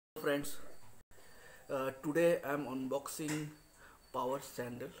Friends, today I am unboxing power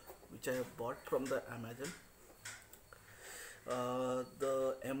sandal which I have bought from the Amazon.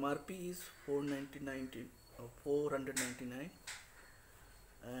 The MRP is 499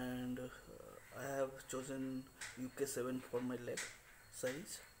 and I have chosen UK 7 for my leg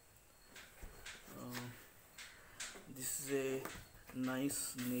size. Uh, this is a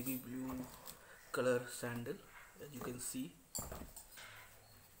nice navy blue color sandal, as you can see.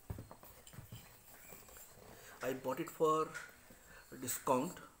 I bought it for a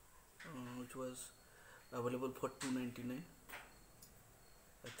discount which was available for $2.99.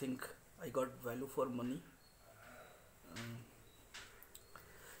 I think I got value for money.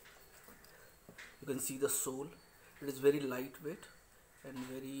 You can see the sole. It is very lightweight and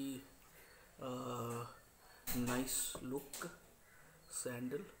very nice look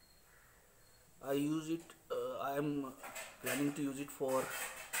sandal. I use it. I am planning to use it for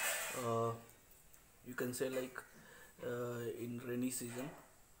you can say like in rainy season,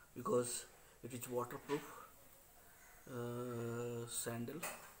 because it is waterproof sandal.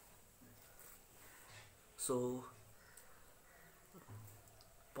 So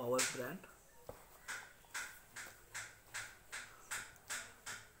power brand.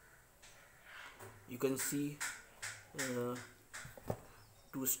 You can see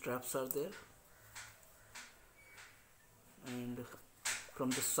two straps are there, and from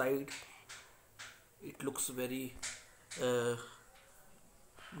the side it looks very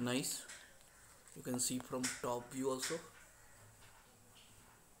nice. You can see from top view also.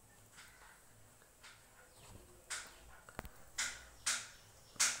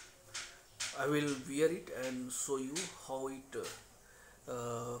 I will wear it and show you how it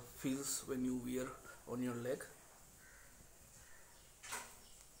feels when you wear on your leg.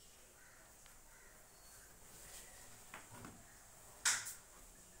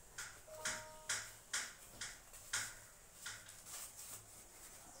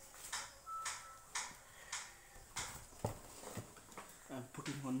 I'm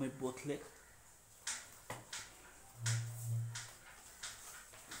putting on my both leg.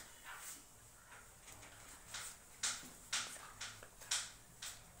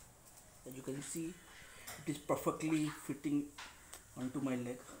 As you can see, it is perfectly fitting onto my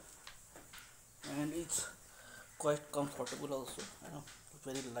leg, and it's quite comfortable also.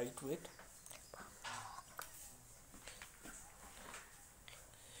 Very lightweight.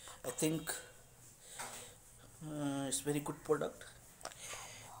 I think it's very good product.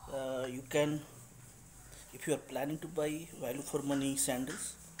 You can, if you are planning to buy value for money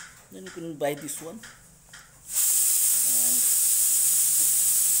sandals, then you can buy this one. And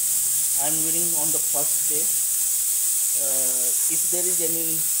I'm wearing on the first day. If there is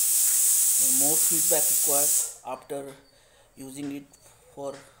any more feedback required after using it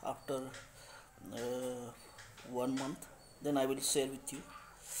for after 1 month, then I will share with you.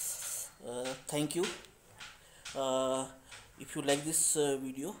 Thank you. If you like this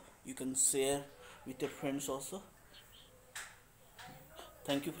video, you can share with your friends also.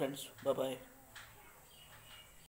 Thank you friends. Bye bye.